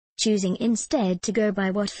choosing instead to go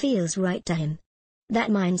by what feels right to him.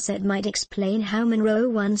 That mindset might explain how Monroe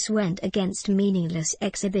once went against meaningless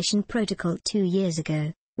exhibition protocol 2 years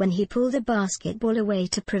ago, when he pulled a basketball away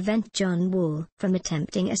to prevent John Wall from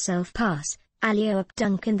attempting a self-pass, alley-oop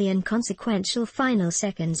dunk in the inconsequential final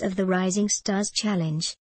seconds of the Rising Stars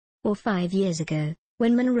Challenge. Or 5 years ago,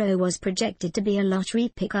 when Monroe was projected to be a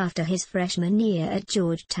lottery pick after his freshman year at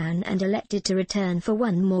Georgetown and elected to return for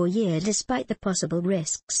one more year despite the possible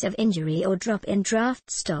risks of injury or drop in draft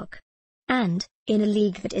stock. And, in a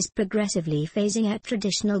league that is progressively phasing out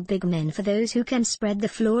traditional big men for those who can spread the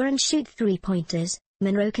floor and shoot three-pointers,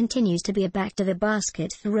 Monroe continues to be a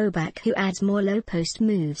back-to-the-basket throwback who adds more low-post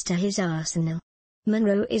moves to his arsenal.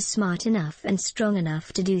 Monroe is smart enough and strong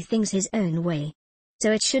enough to do things his own way.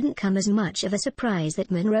 So it shouldn't come as much of a surprise that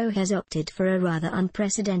Monroe has opted for a rather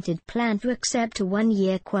unprecedented plan to accept a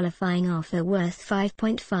one-year qualifying offer worth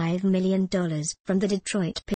 $5.5 million from the Detroit Pistons.